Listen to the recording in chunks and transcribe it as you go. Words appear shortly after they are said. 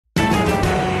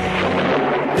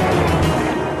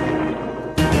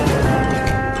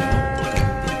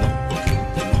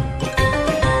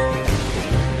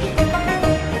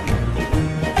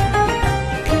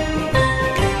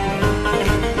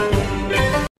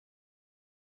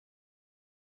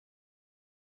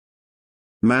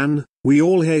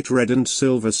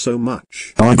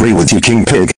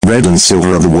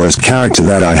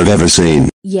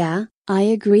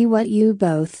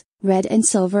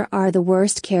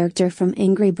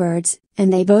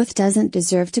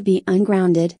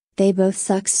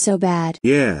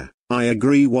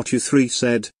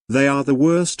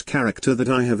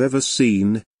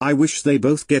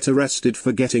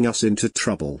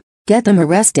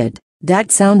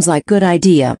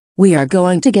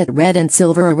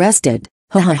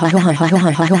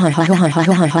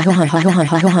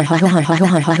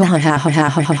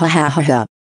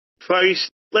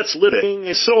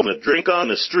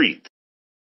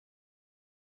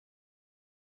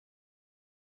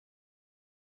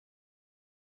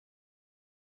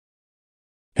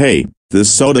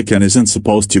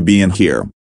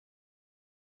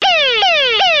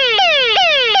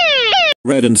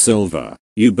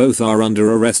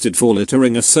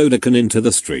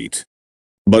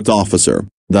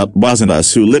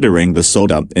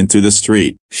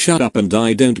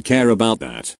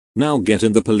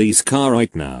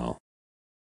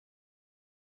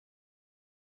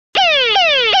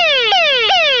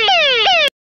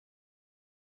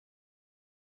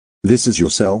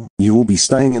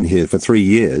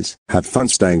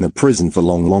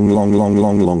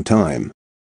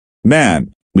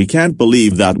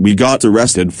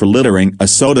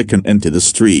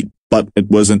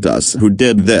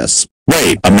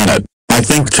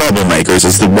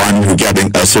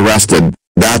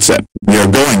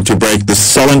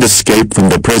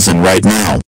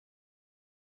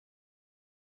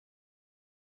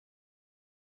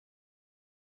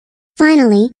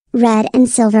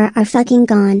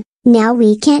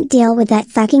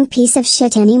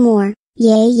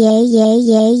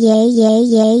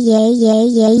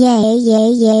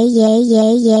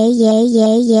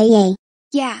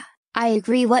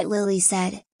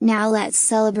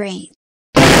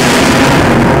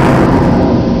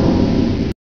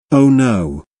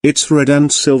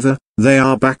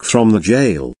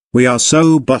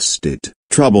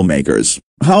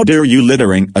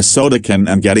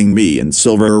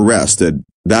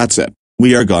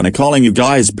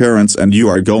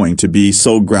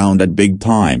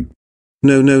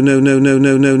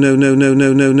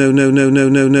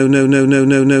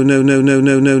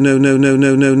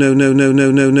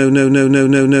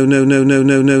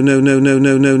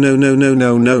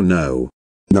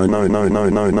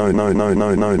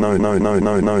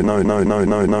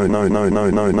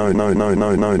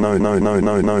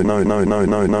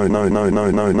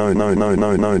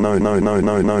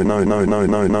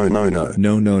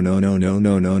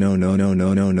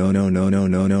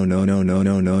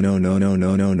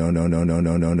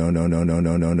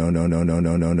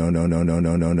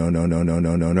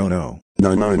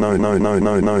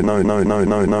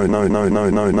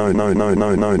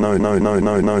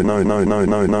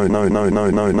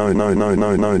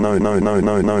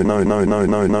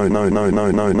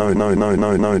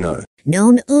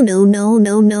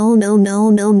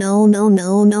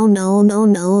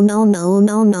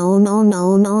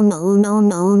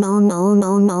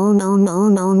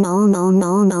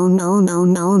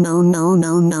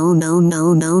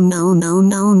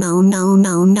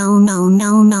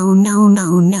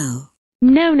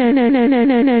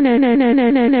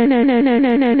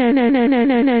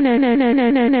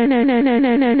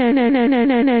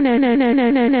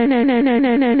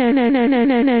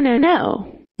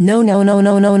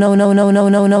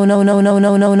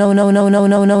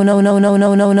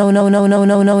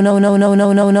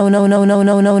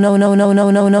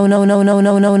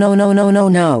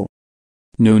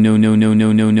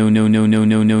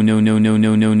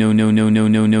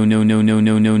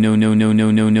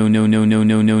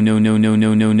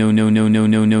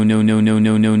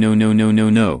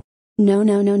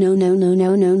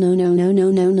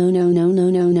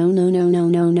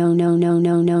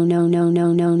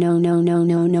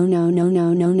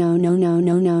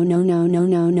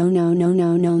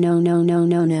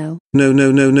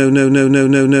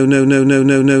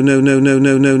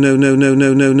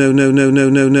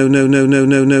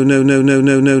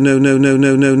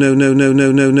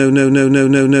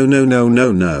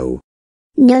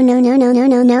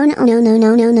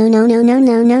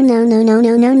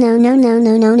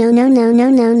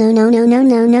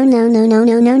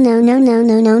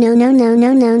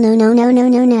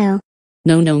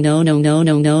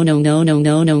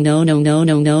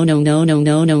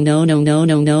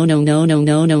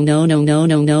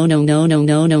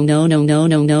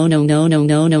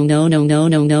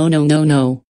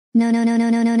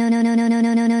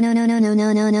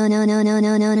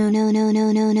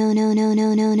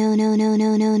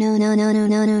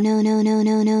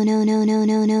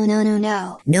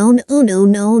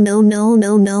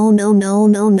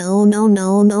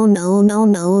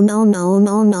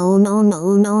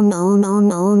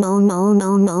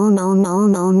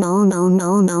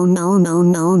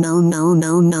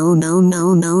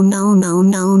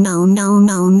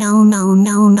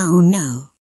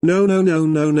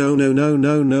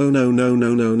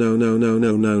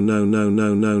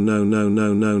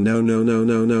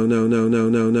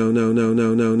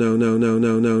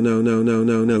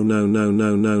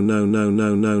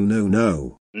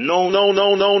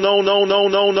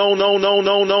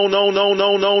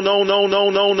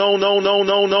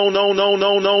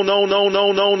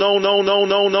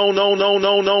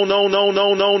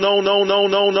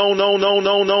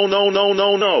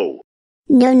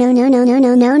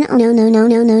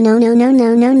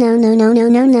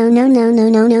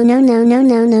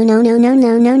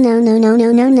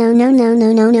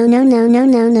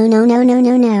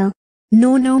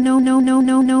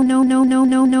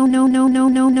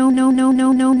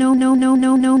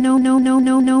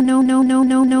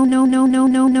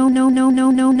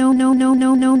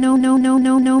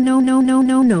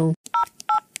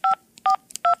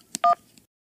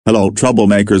Hello,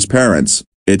 Troublemakers parents.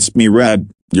 It's me, Red.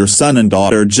 Your son and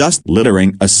daughter just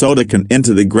littering a soda can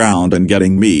into the ground and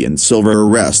getting me and Silver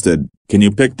arrested. Can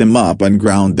you pick them up and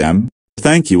ground them?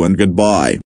 Thank you and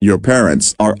goodbye. Your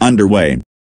parents are underway.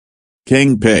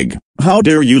 King Pig, how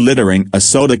dare you littering a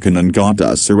soda can and got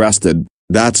us arrested?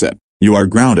 That's it. You are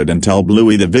grounded until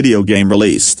Bluey the video game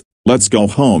released. Let's go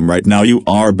home right now, you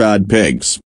are bad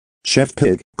pigs. Chef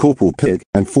Pig, Corporal Pig,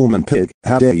 and Foreman Pig,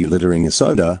 how dare you littering a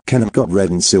soda can have got Red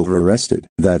and Silver arrested.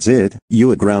 That's it, you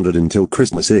are grounded until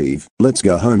Christmas Eve. Let's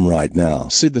go home right now.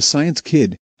 Sid the Science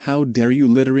Kid, how dare you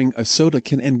littering a soda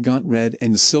can and got Red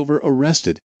and Silver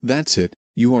arrested. That's it,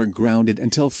 you are grounded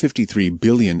until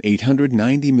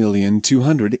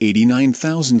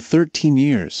 53,890,289,013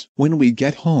 years. When we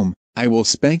get home, I will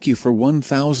spank you for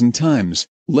 1,000 times.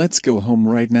 Let's go home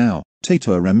right now.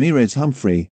 Tato Ramirez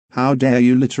Humphrey, how dare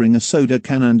you littering a soda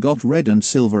can and got Red and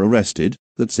Silver arrested.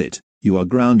 That's it, you are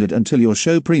grounded until your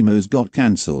show Primos got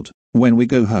cancelled. When we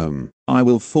go home, I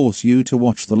will force you to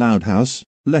watch The Loud House.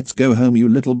 Let's go home, you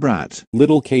little brat.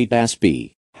 Little Kate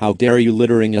Aspie, how dare you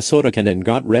littering a soda can and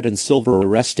got Red and Silver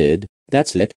arrested.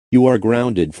 That's it, you are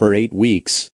grounded for 8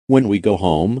 weeks. When we go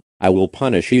home, I will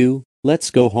punish you.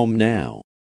 Let's go home now.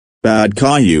 Bad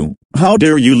Caillou, how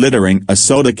dare you littering a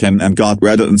soda can and got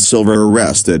Red and Silver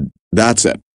arrested. That's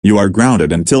it, you are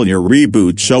grounded until your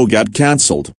reboot show get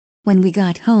cancelled. When we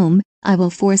got home, I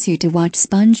will force you to watch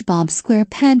SpongeBob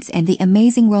SquarePants and the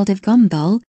Amazing World of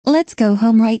Gumball. Let's go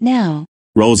home right now.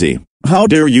 Rosie, how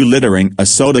dare you littering a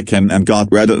soda can and got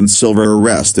Red and Silver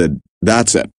arrested.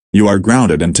 That's it, you are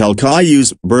grounded until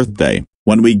Caillou's birthday.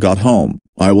 When we got home,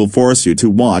 I will force you to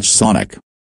watch Sonic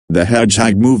the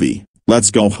Hedgehog movie.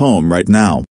 Let's go home right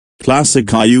now. Classic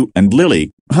Caillou and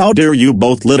Lily, how dare you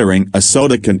both littering a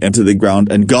soda can into the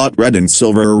ground and got Red and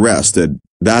Silver arrested.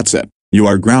 That's it, you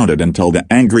are grounded until the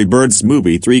Angry Birds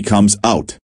movie 3 comes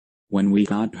out. When we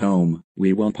got home,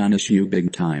 we will punish you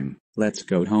big time. Let's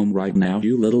go home right now,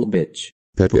 you little bitch.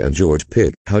 Peppa and George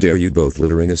Pig, how dare you both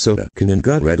littering a soda can and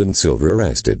got Red and Silver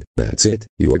arrested. That's it,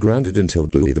 you are grounded until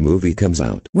Bluey the movie comes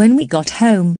out. When we got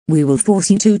home, we will force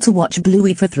you two to watch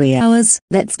Bluey for 3 hours.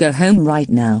 Let's go home right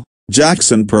now.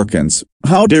 Jackson Perkins,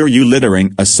 how dare you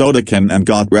littering a soda can and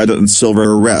got Red and Silver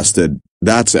arrested.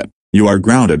 That's it, you are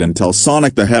grounded until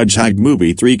Sonic the Hedgehog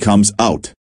movie 3 comes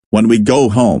out. When we go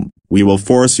home, we will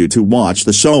force you to watch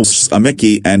the shows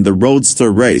Mickey and the Roadster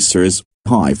Racers,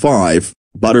 High Five,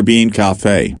 Butterbean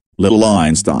Cafe, Little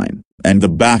Einstein, and the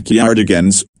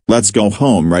Backyardigans. Let's go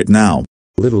home right now.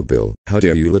 Little Bill, how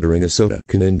dare you littering a soda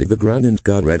can into the ground and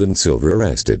got Red and Silver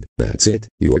arrested. That's it,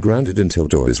 you are grounded until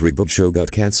Dora's reboot show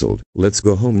got cancelled. Let's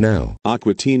go home now.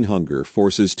 Aqua Teen Hunger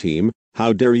Forces team,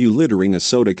 how dare you littering a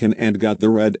soda can and got the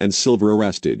Red and Silver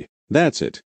arrested. That's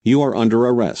it, you are under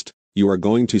arrest. You are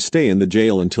going to stay in the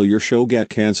jail until your show get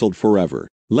cancelled forever.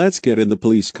 Let's get in the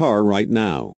police car right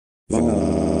now.